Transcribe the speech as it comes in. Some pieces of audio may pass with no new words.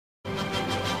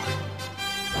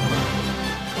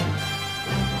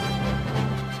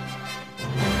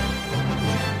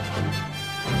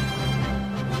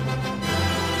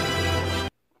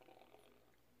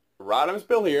Rodimus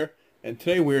Bill here, and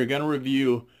today we're going to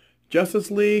review Justice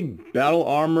League Battle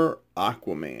Armor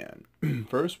Aquaman.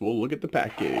 First, we'll look at the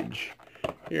package.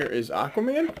 Here is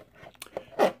Aquaman,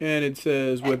 and it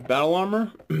says with Battle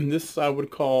Armor. This I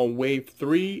would call Wave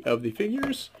 3 of the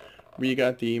figures, where you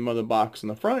got the mother box in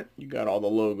the front, you got all the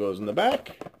logos in the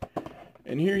back,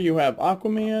 and here you have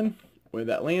Aquaman with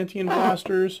Atlantean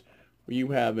blasters, where you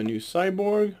have a new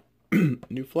Cyborg,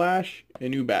 new Flash,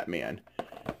 and new Batman.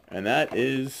 And that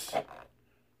is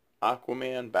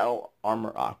Aquaman, Battle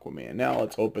Armor Aquaman. Now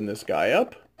let's open this guy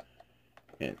up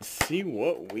and see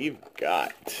what we've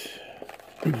got.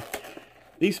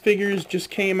 These figures just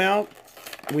came out.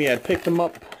 We had picked them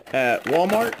up at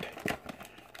Walmart.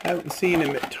 Haven't seen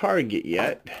them at Target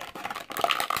yet.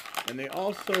 And they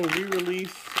also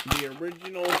re-released the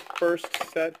original first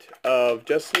set of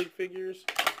Justice League figures.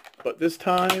 But this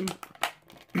time,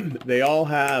 they all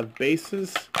have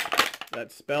bases that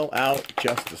spell out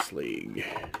Justice League.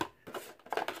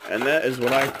 And that is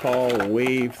what I call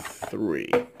Wave 3.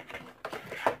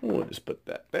 We'll just put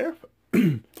that there.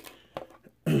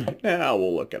 Now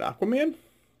we'll look at Aquaman.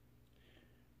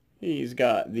 He's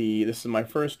got this is my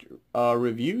first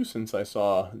review since I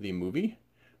saw the movie,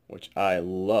 which I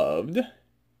loved.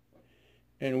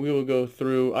 And we will go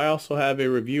through, I also have a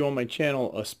review on my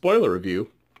channel, a spoiler review,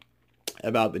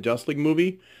 about the Justice League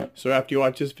movie. So after you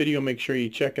watch this video, make sure you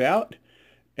check it out.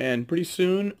 And pretty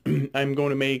soon, I'm going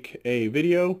to make a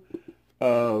video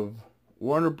of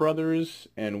Warner Brothers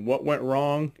and what went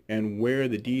wrong and where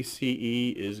the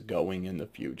DCE is going in the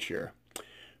future.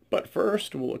 But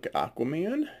first, we'll look at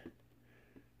Aquaman.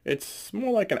 It's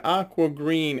more like an aqua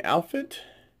green outfit.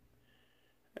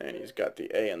 And he's got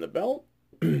the A on the belt.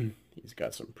 He's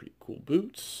got some pretty cool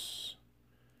boots.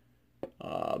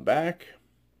 Back.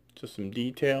 Just some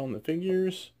detail in the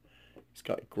figures. He's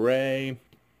got gray.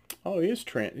 Oh, he's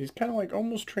kind of like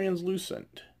almost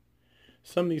translucent.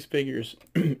 Some of these figures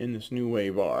in this new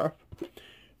wave are.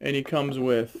 And he comes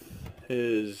with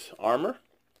his armor.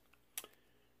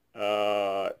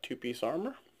 Two-piece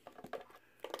armor.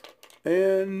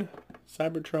 And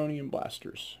Cybertronian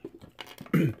blasters.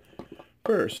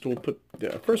 First, we'll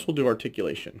do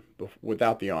articulation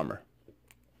without the armor.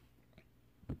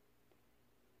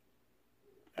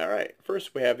 Alright,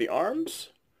 first we have the arms.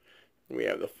 We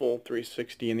have the full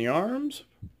 360 in the arms.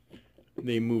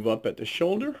 They move up at the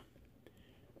shoulder.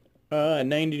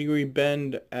 90-degree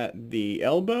bend at the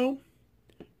elbow.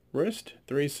 Wrist,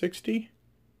 360.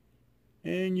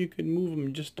 And you can move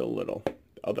them just a little.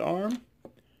 The other arm,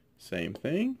 same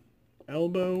thing.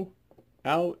 Elbow,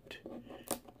 out.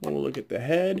 We'll look at the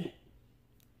head.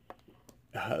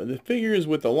 The figures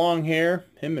with the long hair,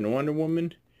 him and Wonder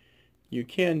Woman, you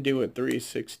can do a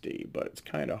 360, but it's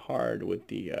kind of hard with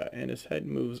the, and his head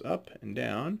moves up and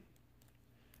down.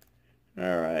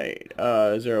 Alright,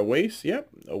 is there a waist? Yep,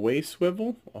 a waist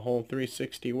swivel, a whole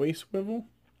 360 waist swivel.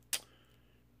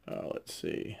 Let's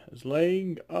see, his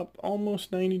leg up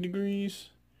almost 90 degrees.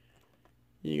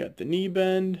 You got the knee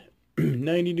bend,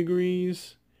 90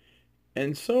 degrees.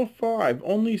 And so far, I've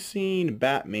only seen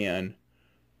Batman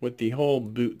with the whole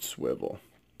boot swivel.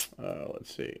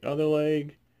 Let's see, other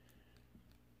leg.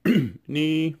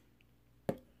 Knee.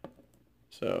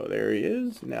 So there he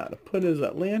is. Now to put his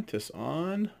Atlantis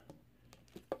on,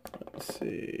 let's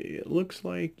see, it looks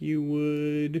like you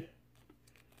would,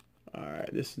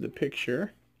 alright, this is the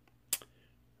picture.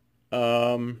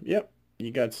 Yep,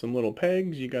 you got some little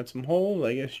pegs, you got some holes,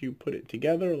 I guess you put it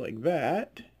together like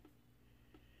that.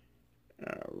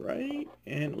 Alright,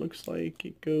 and it looks like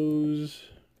it goes,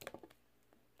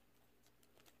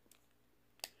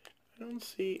 I don't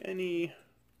see any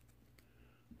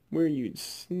where you'd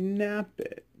snap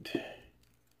it.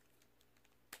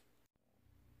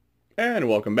 And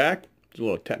welcome back. There's a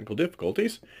little technical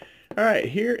difficulties. Alright,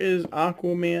 here is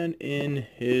Aquaman in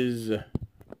his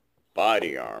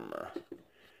body armor.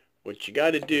 What you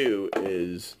gotta do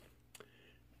is,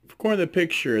 according to the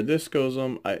picture, this goes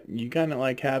on, you kind of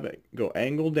like have it go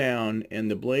angle down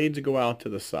and the blades go out to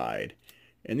the side.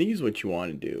 And these, what you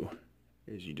want to do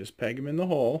is you just peg them in the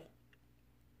hole.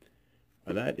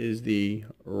 That is the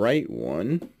right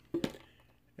one,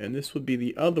 and this would be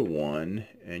the other one,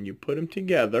 and you put them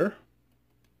together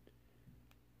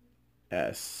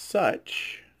as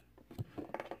such.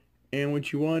 And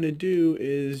what you want to do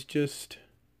is just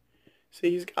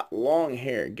see, he's got long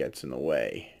hair, it gets in the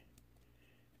way,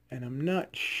 and I'm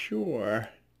not sure,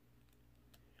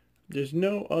 there's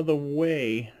no other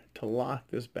way to lock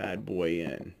this bad boy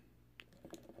in,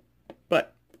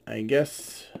 but I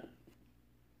guess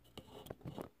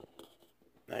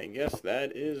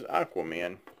that is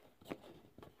Aquaman.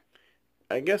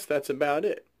 I guess that's about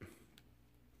it.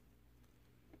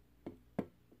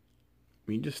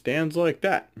 He just stands like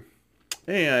that.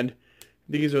 And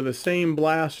these are the same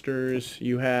blasters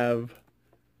you have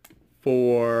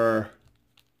for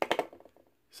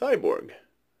Cyborg.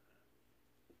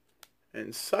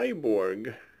 And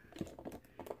Cyborg,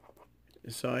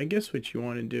 so I guess what you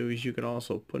want to do is you could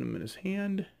also put him in his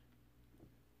hand.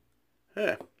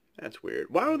 Huh, that's weird.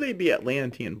 Why would they be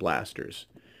Atlantean blasters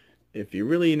if you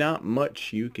really not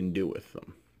much you can do with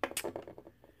them?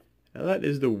 Now that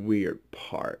is the weird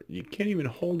part. You can't even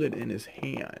hold it in his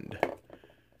hand.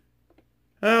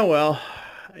 Oh well,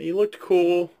 he looked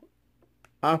cool.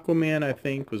 Aquaman, I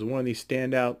think, was one of these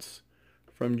standouts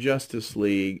from Justice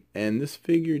League, and this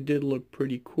figure did look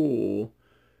pretty cool.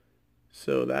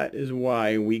 So that is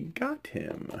why we got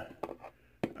him.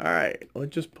 Alright,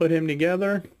 let's just put him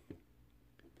together.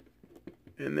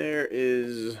 And there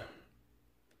is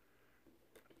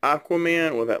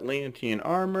Aquaman with Atlantean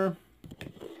armor.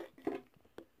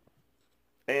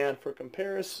 And for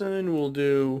comparison, we'll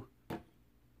do...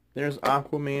 There's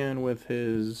Aquaman with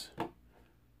his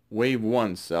Wave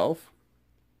 1 self.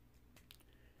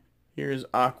 Here's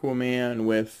Aquaman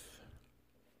with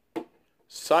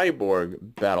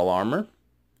Cyborg battle armor.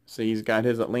 So he's got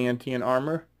his Atlantean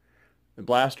armor. The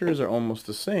blasters are almost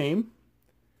the same.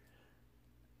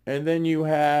 And then you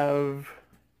have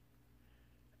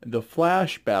the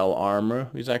Flash battle armor.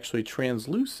 He's actually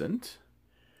translucent.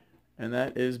 And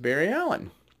that is Barry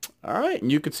Allen. Alright,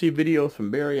 and you can see videos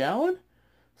from Barry Allen.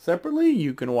 Separately,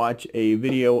 you can watch a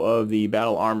video of the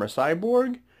battle armor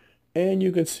Cyborg. And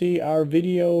you can see our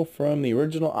video from the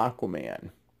original Aquaman.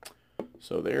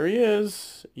 So there he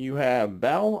is. You have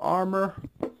battle armor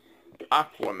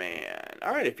Aquaman.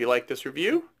 Alright, if you like this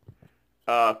review,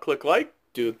 click like,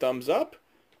 do a thumbs up.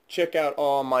 Check out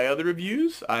all my other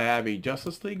reviews. I have a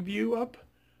Justice League view up,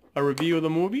 a review of the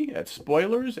movie, that's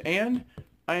spoilers, and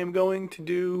I am going to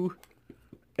do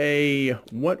a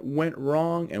what went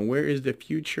wrong and where is the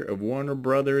future of Warner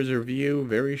Brothers review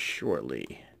very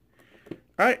shortly.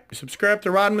 Alright, subscribe to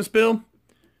Rodimus Bill,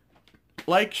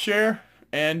 like, share,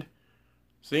 and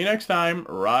see you next time.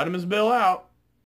 Rodimus Bill out.